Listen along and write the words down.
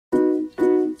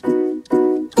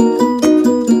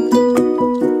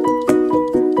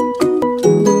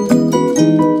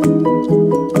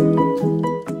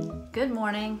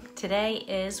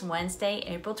Today is Wednesday,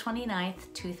 April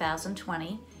 29th,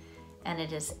 2020, and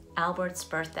it is Albert's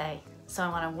birthday. So I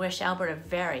want to wish Albert a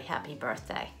very happy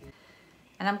birthday.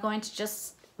 And I'm going to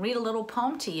just read a little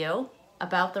poem to you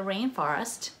about the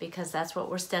rainforest because that's what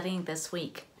we're studying this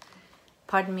week.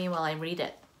 Pardon me while I read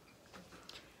it.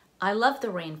 I love the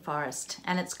rainforest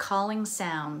and its calling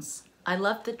sounds. I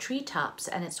love the treetops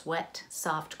and its wet,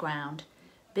 soft ground.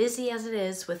 Busy as it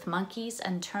is with monkeys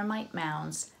and termite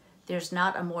mounds, there's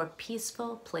not a more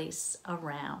peaceful place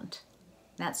around.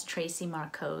 That's Tracy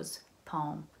Marceau's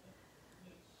poem.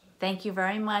 Thank you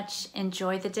very much.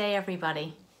 Enjoy the day,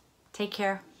 everybody. Take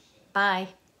care. Bye.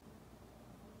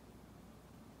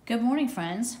 Good morning,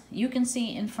 friends. You can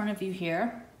see in front of you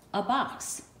here a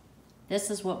box. This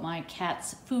is what my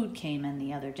cat's food came in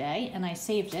the other day, and I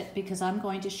saved it because I'm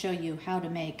going to show you how to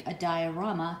make a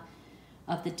diorama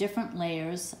of the different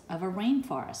layers of a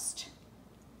rainforest.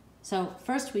 So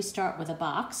first we start with a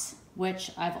box, which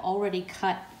I've already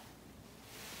cut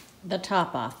the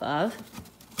top off of.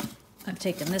 I've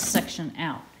taken this section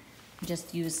out.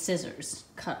 Just use scissors,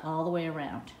 cut all the way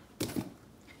around.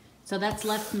 So that's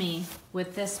left me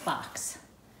with this box.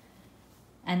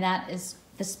 And that is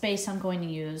the space I'm going to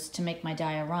use to make my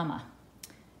diorama.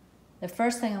 The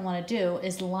first thing I want to do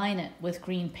is line it with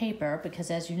green paper because,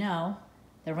 as you know,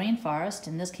 the rainforest,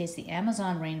 in this case the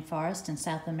Amazon rainforest in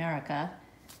South America,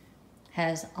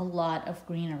 has a lot of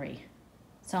greenery.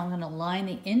 So I'm going to line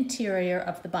the interior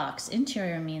of the box,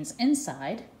 interior means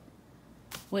inside,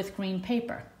 with green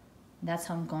paper. That's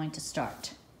how I'm going to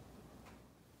start.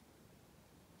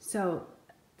 So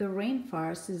the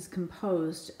rainforest is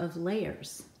composed of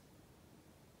layers.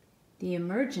 The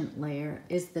emergent layer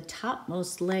is the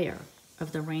topmost layer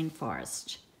of the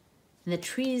rainforest. And the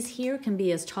trees here can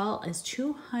be as tall as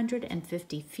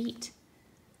 250 feet.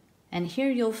 And here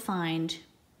you'll find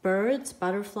birds,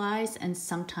 butterflies, and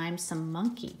sometimes some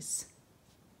monkeys.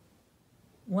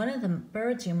 One of the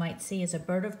birds you might see is a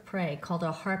bird of prey called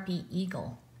a harpy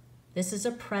eagle. This is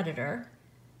a predator,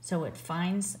 so it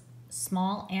finds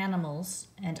small animals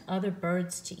and other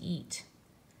birds to eat.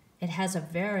 It has a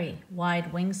very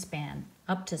wide wingspan,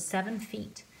 up to 7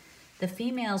 feet. The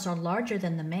females are larger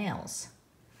than the males.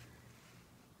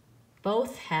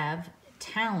 Both have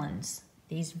talons,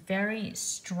 these very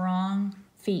strong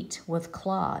feet with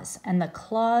claws, and the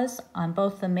claws on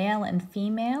both the male and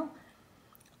female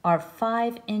are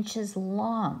 5 inches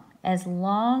long as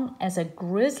a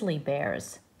grizzly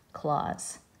bear's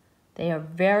claws. They are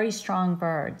very strong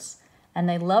birds, and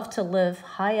they love to live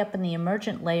high up in the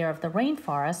emergent layer of the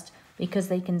rainforest because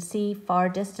they can see far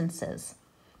distances.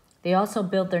 They also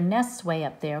build their nests way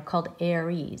up there called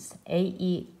airies,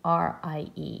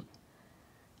 A-E-R-I-E.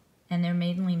 And they're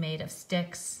mainly made of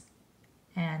sticks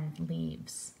and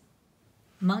leaves.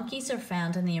 Monkeys are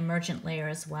found in the emergent layer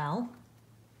as well,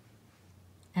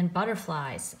 and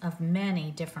butterflies of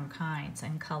many different kinds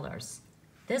and colors.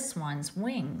 This one's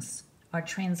wings are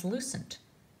translucent,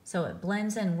 so it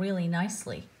blends in really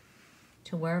nicely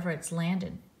to wherever it's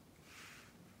landed.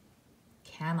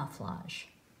 Camouflage.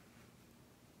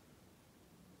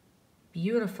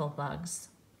 Beautiful bugs,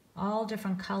 all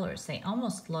different colors. They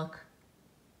almost look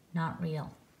not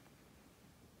real.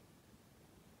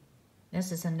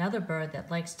 This is another bird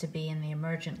that likes to be in the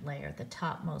emergent layer, the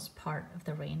topmost part of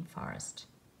the rainforest.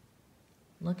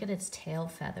 Look at its tail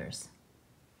feathers.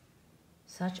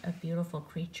 Such a beautiful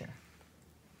creature.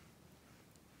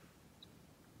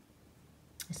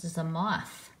 This is a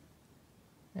moth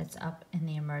that's up in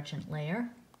the emergent layer.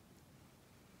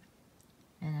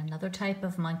 And another type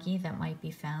of monkey that might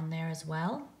be found there as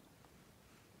well.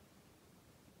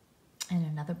 And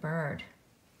another bird.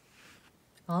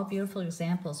 All beautiful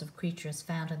examples of creatures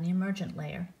found in the emergent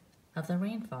layer of the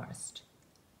rainforest.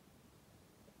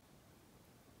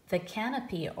 The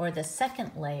canopy, or the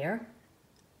second layer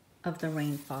of the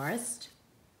rainforest,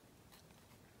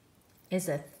 is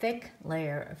a thick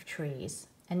layer of trees,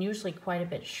 and usually quite a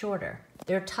bit shorter.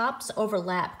 Their tops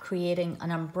overlap, creating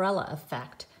an umbrella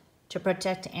effect to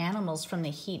protect animals from the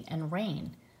heat and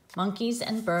rain. Monkeys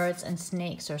and birds and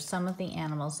snakes are some of the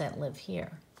animals that live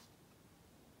here.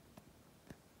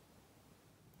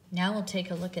 Now we'll take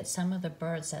a look at some of the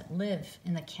birds that live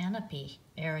in the canopy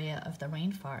area of the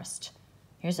rainforest.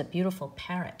 Here's a beautiful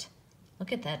parrot.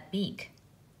 Look at that beak.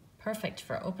 Perfect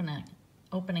for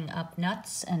opening up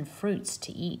nuts and fruits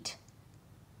to eat.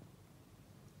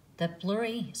 The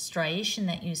blurry striation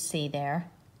that you see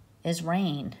there is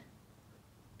rain.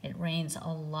 It rains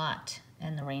a lot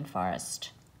in the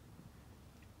rainforest.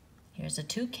 Here's a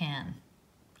toucan,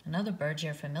 another bird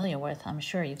you're familiar with. I'm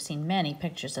sure you've seen many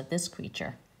pictures of this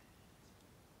creature.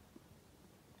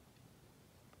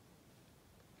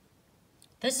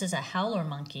 This is a howler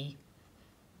monkey.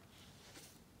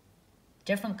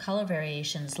 Different color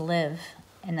variations live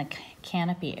in the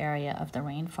canopy area of the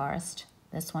rainforest.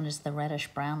 This one is the reddish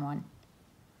brown one.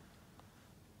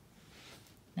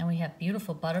 Now we have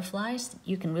beautiful butterflies.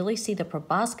 You can really see the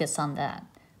proboscis on that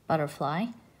butterfly.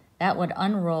 That would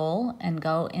unroll and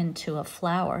go into a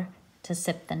flower to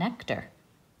sip the nectar,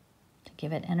 to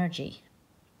give it energy.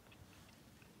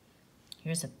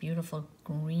 Here's a beautiful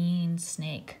green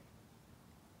snake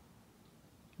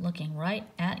looking right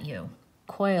at you,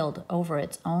 coiled over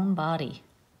its own body.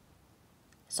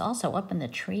 It's also up in the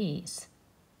trees.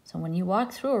 So when you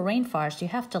walk through a rainforest, you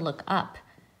have to look up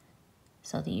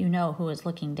so that you know who is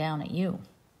looking down at you.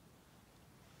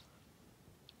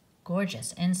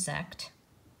 Gorgeous insect.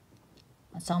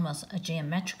 It's almost a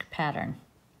geometric pattern.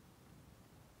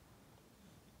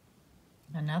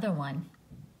 Another one,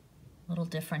 a little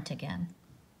different again.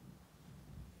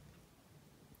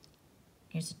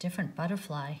 Here's a different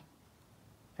butterfly,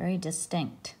 very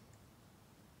distinct.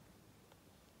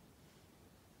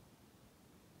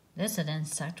 This is an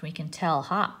insect we can tell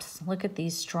hops. Look at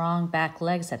these strong back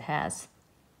legs it has.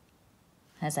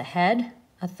 Has a head,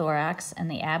 a thorax, and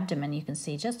the abdomen you can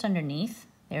see just underneath.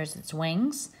 There's its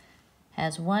wings.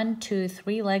 Has 1, 2,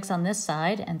 3 legs on this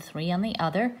side and 3 on the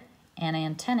other, and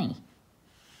antennae.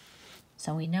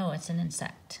 So we know it's an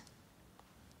insect.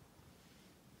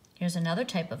 Here's another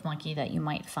type of monkey that you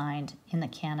might find in the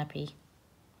canopy.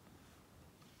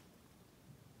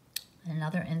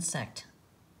 Another insect.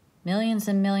 Millions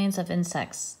and millions of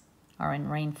insects are in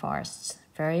rainforests.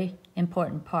 Very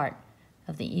important part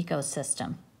of the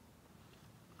ecosystem.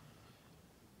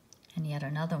 And yet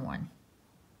another one.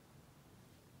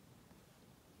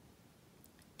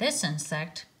 This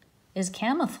insect is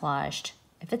camouflaged.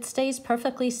 If it stays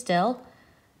perfectly still,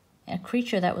 a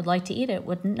creature that would like to eat it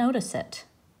wouldn't notice it.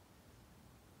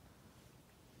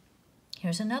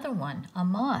 Here's another one. A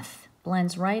moth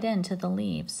blends right into the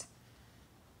leaves.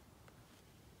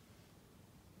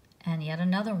 And yet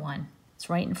another one. It's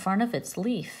right in front of its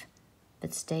leaf. If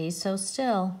it stays so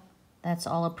still, that's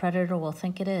all a predator will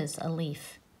think it is, a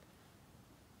leaf.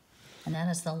 And that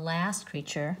is the last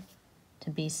creature to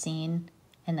be seen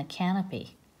in the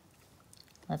canopy.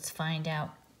 Let's find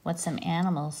out what some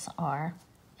animals are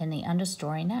in the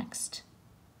understory next.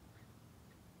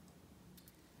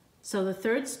 So the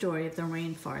third story of the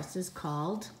rainforest is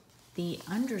called the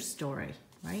understory,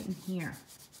 right in here.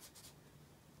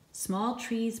 Small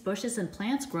trees, bushes, and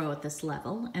plants grow at this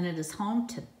level, and it is home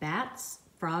to bats,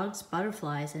 frogs,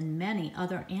 butterflies, and many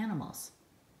other animals.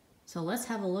 So let's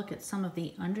have a look at some of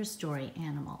the understory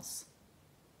animals.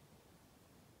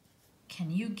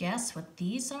 Can you guess what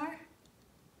these are?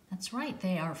 That's right,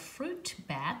 they are fruit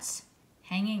bats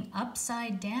hanging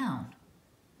upside down,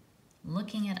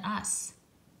 looking at us.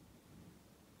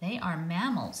 They are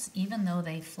mammals, even though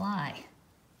they fly.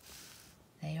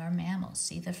 They are mammals.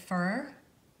 See the fur?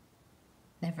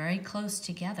 They're very close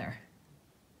together.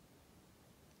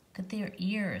 Look at their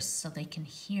ears so they can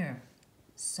hear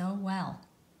so well.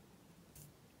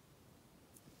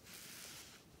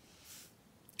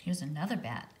 Here's another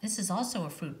bat. This is also a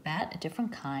fruit bat, a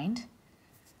different kind.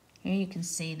 Here you can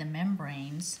see the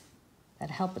membranes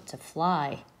that help it to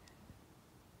fly.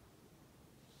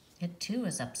 It too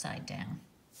is upside down.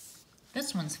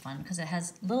 This one's fun because it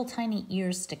has little tiny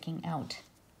ears sticking out.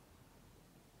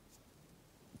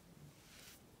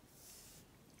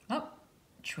 Oh,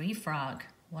 tree frog,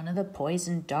 one of the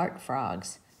poison dart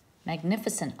frogs.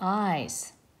 Magnificent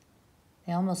eyes.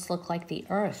 They almost look like the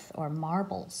earth or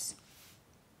marbles.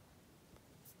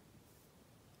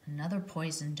 Another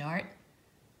poison dart.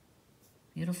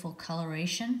 Beautiful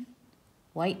coloration,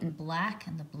 white and black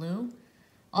and the blue.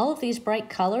 All of these bright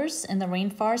colors in the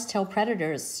rainforest tell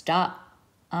predators, stop,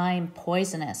 I'm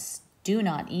poisonous, do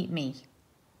not eat me.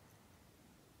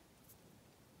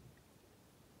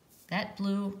 That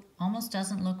blue almost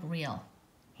doesn't look real.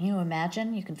 Can you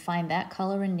imagine you can find that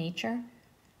color in nature?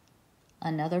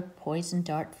 Another poison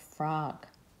dart frog.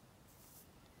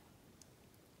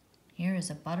 Here is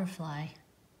a butterfly,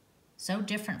 so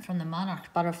different from the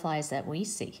monarch butterflies that we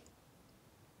see.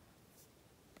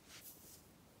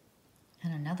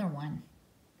 And another one.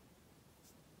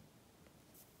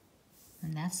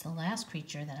 And that's the last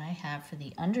creature that I have for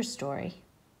the understory.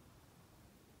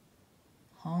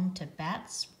 Home to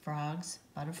bats, frogs,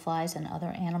 butterflies, and other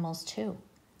animals too.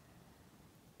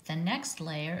 The next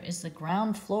layer is the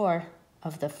ground floor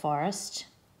of the forest,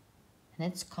 and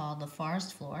it's called the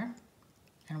forest floor,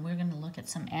 and we're going to look at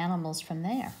some animals from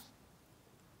there.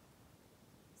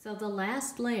 So the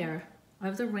last layer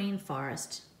of the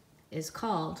rainforest is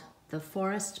called the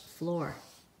forest floor.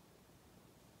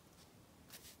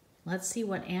 Let's see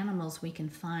what animals we can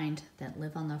find that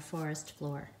live on the forest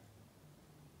floor.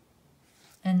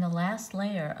 In the last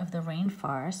layer of the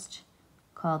rainforest,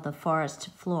 called the forest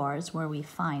floor, is where we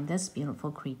find this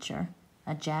beautiful creature,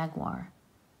 a jaguar.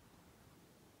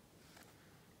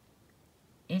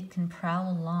 It can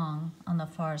prowl along on the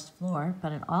forest floor,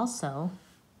 but it also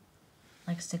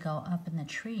likes to go up in the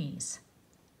trees.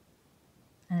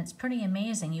 And it's pretty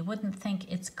amazing. You wouldn't think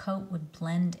its coat would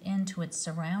blend into its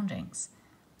surroundings.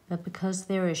 But because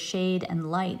there is shade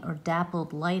and light or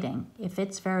dappled lighting, if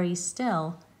it's very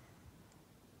still,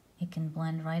 it can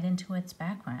blend right into its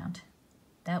background.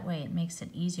 That way it makes it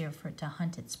easier for it to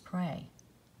hunt its prey.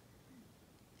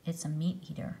 It's a meat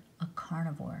eater, a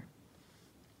carnivore.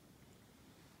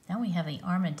 Then we have the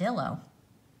armadillo,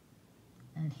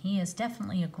 and he is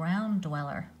definitely a ground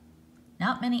dweller.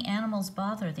 Not many animals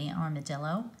bother the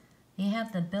armadillo. They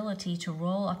have the ability to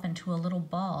roll up into a little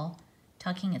ball,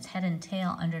 tucking its head and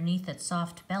tail underneath its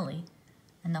soft belly,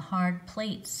 and the hard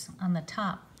plates on the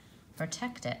top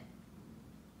protect it.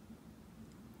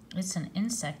 It's an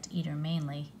insect eater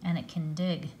mainly, and it can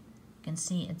dig. You can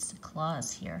see its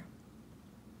claws here.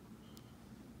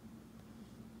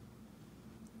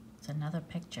 It's another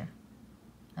picture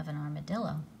of an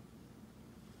armadillo.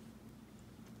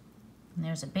 And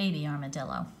there's a baby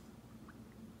armadillo.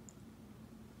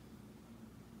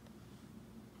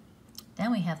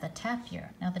 Then we have the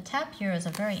tapir. Now the tapir is a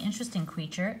very interesting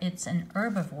creature. It's an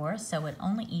herbivore, so it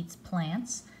only eats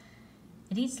plants.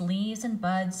 It eats leaves and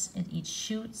buds, it eats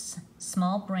shoots,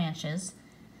 small branches,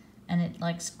 and it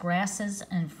likes grasses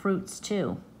and fruits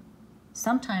too.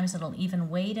 Sometimes it'll even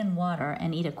wade in water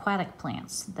and eat aquatic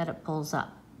plants that it pulls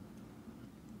up.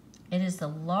 It is the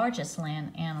largest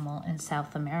land animal in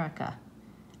South America,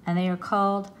 and they are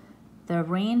called the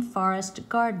rainforest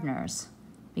gardeners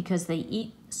because they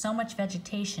eat so much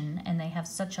vegetation and they have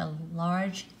such a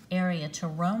large area to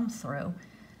roam through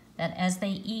that as they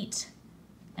eat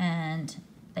and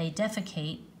they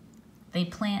defecate, they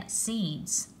plant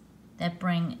seeds that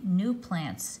bring new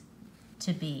plants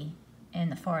to be in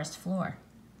the forest floor.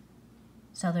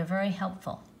 So they're very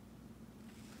helpful.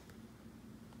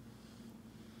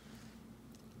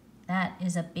 That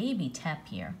is a baby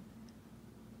tapir.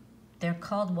 They're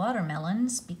called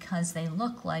watermelons because they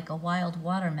look like a wild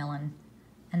watermelon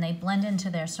and they blend into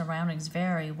their surroundings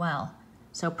very well,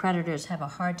 so predators have a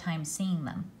hard time seeing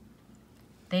them.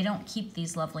 They don't keep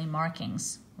these lovely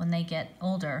markings. When they get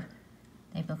older,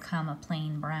 they become a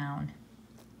plain brown,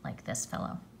 like this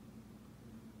fellow.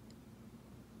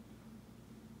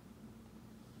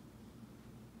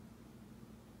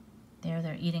 There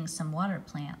they're eating some water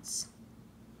plants.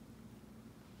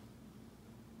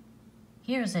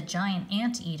 Here's a giant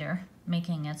anteater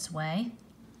making its way.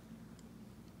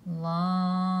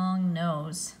 Long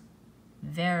nose,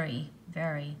 very,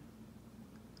 very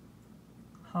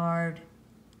hard,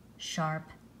 sharp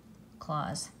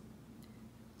claws.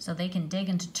 So they can dig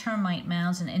into termite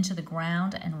mounds and into the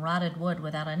ground and rotted wood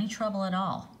without any trouble at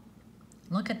all.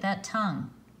 Look at that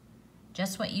tongue.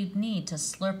 Just what you'd need to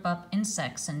slurp up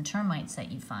insects and termites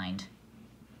that you find.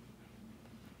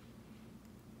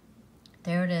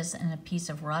 There it is in a piece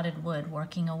of rotted wood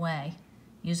working away,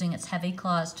 using its heavy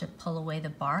claws to pull away the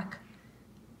bark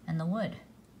and the wood.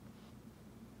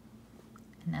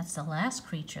 And that's the last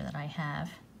creature that I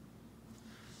have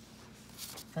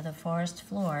for the forest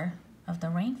floor of the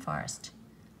rainforest.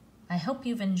 I hope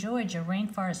you've enjoyed your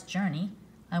rainforest journey.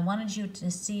 I wanted you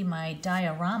to see my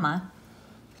diorama.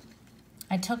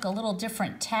 I took a little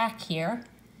different tack here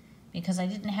because I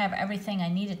didn't have everything I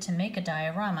needed to make a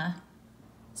diorama.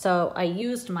 So I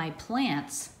used my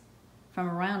plants from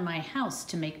around my house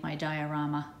to make my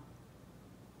diorama.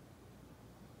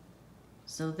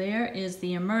 So there is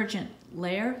the emergent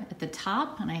layer at the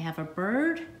top, and I have a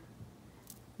bird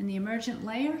in the emergent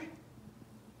layer.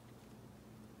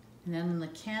 And then in the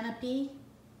canopy,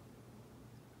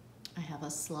 I have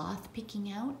a sloth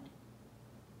peeking out.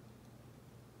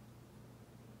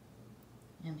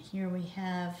 And here we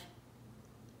have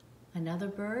another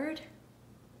bird,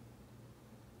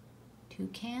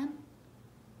 toucan.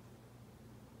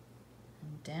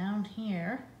 And down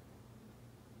here,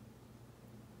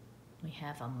 we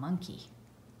have a monkey.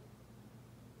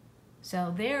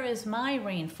 So there is my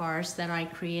rainforest that I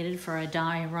created for a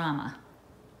diorama.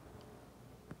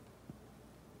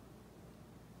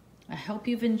 I hope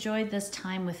you've enjoyed this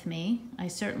time with me. I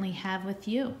certainly have with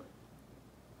you.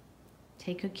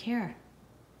 Take good care.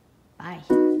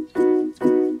 Bye.